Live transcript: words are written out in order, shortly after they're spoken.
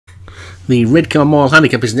The Redcar Mile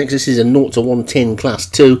Handicap is next. This is a 0 to 110 Class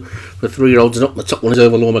 2 for 3-year-olds and up. The top one is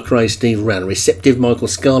Overlaw McRae, Steve Rann. Receptive, Michael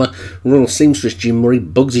Scala. Royal Seamstress, Jim Murray.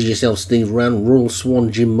 Bugsy Yourself, Steve Rann. Royal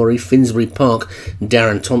Swan, Jim Murray. Finsbury Park,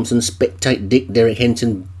 Darren Thompson. Spectate Dick, Derek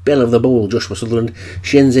Henton. Bell of the Ball, Joshua Sutherland.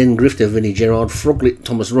 Shenzhen Grifter, Vinnie Gerard. Froglet,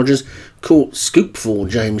 Thomas Rogers. Court Scoop for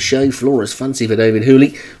James Shea. Flora's Fancy for David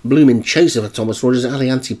Hooley. Blooming Chaser for Thomas Rogers.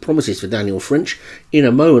 Alianti Promises for Daniel French. In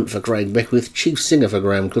a Moment for Craig Beckwith. Chief Singer for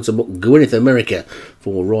Graham Clutterbuck. Gwyneth America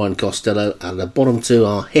for Ryan Costello. And the bottom two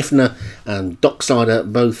are Hefner and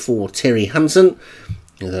Docksider, both for Terry Hansen.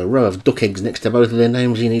 There's a row of duck eggs next to both of their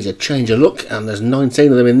names. He needs a change of look, and there's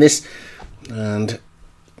 19 of them in this. And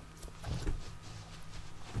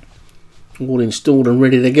all installed and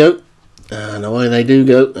ready to go, and away they do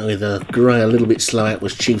go. With a grey a little bit slow out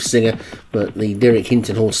was Chief Singer, but the Derek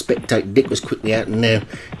Hinton horse Spectate Dick was quickly out, and now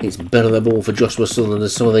it's Bell of the Ball for Joshua Sutherland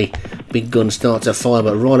as some of the big guns start to fire.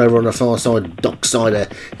 But right over on the far side,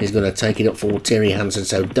 Docksider is going to take it up for Terry Hansen.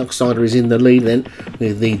 So Docksider is in the lead then,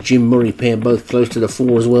 with the Jim Murray pair both close to the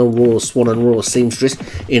 4 as well. Royal Swan and Royal Seamstress.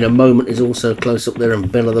 In a Moment is also close up there,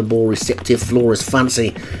 and Bell of the Ball Receptive. Flora's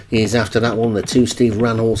Fancy is after that one. The two Steve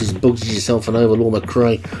Rann horses, Bugsy Yourself and Overlaw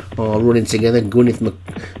McRae, are running together. Gwyneth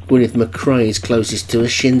McRae is closest to us.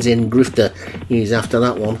 Shenzhen Grifter is after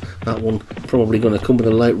that one. That one probably going to come with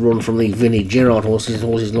a late run from the Vinnie Gerard horses.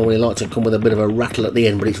 Horses normally like to come with a bit of a rattle at the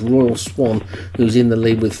end, but it's Royal Swan who's in the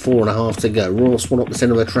lead with 4.5 to go. Royal Swan up the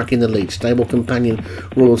centre of the track in the lead. Stable Companion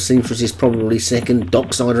Royal Seamstress is probably second.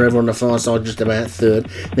 Docksider over on the far side just about third.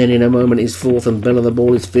 Then In a Moment is fourth, and Bell of the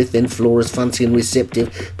Ball is fifth. Then Flora's Fancy and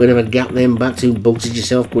Receptive. Bit of a gap then back to Bugsy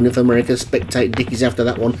Yourself, Gwyneth America. Spectate Dick is after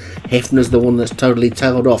that one. Hefner's the one that's totally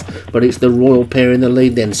tailed off, but it's the Royal pair in the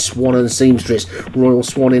lead then. Swan and Seamstress. Royal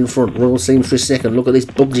Swan in front, Royal Seamstress second. Look at this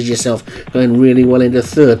Bugsy Yourself going really well into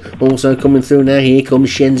third. Also coming through now, here comes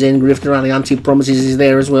Shenzhen Grifter. Alianti Promises is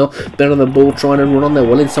there as well. Bell of the Ball trying to run on there,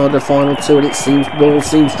 well inside the final two, and it seems Royal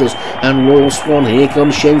Seamstress and Royal Swan. Here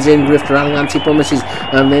comes Shenzhen Grifter, Alianti Promises,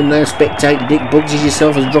 and then now Spectate Dick. Bugsy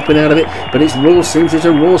Yourself is dropping out of it, but it's Royal Seamstress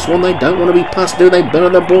and Royal Swan. They don't want to be passed, do they? Bell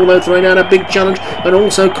of the Ball though throwing out a big challenge, and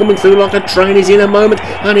also coming through like a train is In a Moment,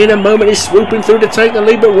 and In a Moment is swooping through to take the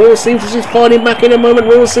lead, but Royal Seamstress is fighting back. In a Moment,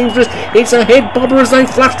 Royal Seamstress, it's a head bobber as they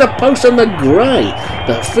flash the post, and the grey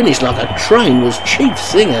that finished like a train was Chief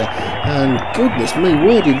Singer, and goodness me,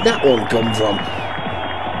 where did that one come from?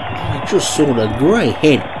 I just saw the grey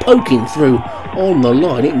head poking through on the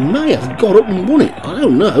line. It may have got up and won it, I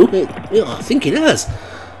don't know. I think it has.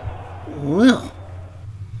 Well,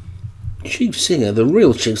 Chief Singer, the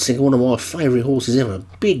real Chief Singer, one of my favourite horses ever.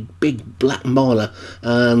 Big black miler.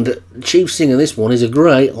 And Chief Singer, this one, is a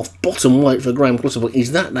grey off bottom weight for Graham Clutterbuck.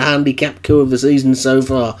 Is that the handicap coup of the season so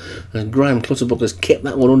far? And Graham Clutterbuck has kept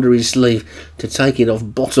that one under his sleeve to take it off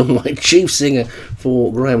bottom weight. Chief Singer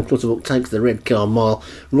for Graham Clutterbuck takes the Redcar Mile.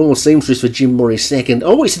 Royal Seamstress for Jim Murray second.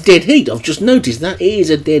 Oh, it's a dead heat. I've just noticed that. It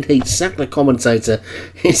is a dead heat. Sack the commentator.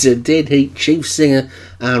 It's a dead heat. Chief Singer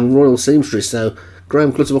and Royal Seamstress. So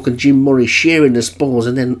Graham Clutterbuck and Jim Murray sharing the spoils,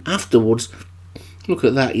 and then afterwards, look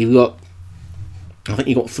at that, I think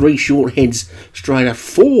you've got 3 short heads straight up.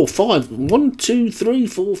 4, 5, 1, 2, 3,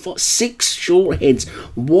 4, 5, 6 short heads.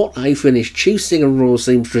 What a finish. Chief Singer and Royal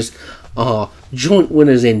Seamstress are joint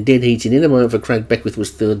winners in dead heating. In a Moment for Craig Beckwith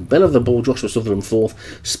was third. Bell of the Ball, Joshua Sutherland fourth.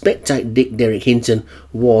 Spectate Dick, Derek Hinton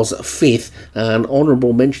was fifth. And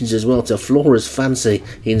honourable mentions as well to Flora's Fancy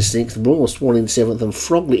in sixth, Royal Swan in seventh, and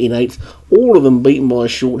Froglet in eighth. All of them beaten by a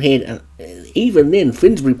short head. And even then,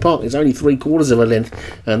 Finsbury Park is only 3/4 of a length.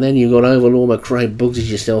 And then you've got Overlaw McRae, Bugsy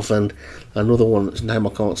Yourself, and another one that's name I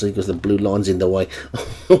can't see because the blue line's in the way.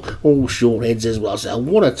 All short heads as well. So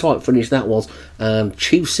what a tight finish that was. And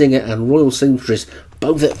Chief Singer and Royal Seamstress,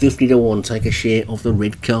 both at 50 to 1, take a share of the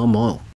Redcar Mile.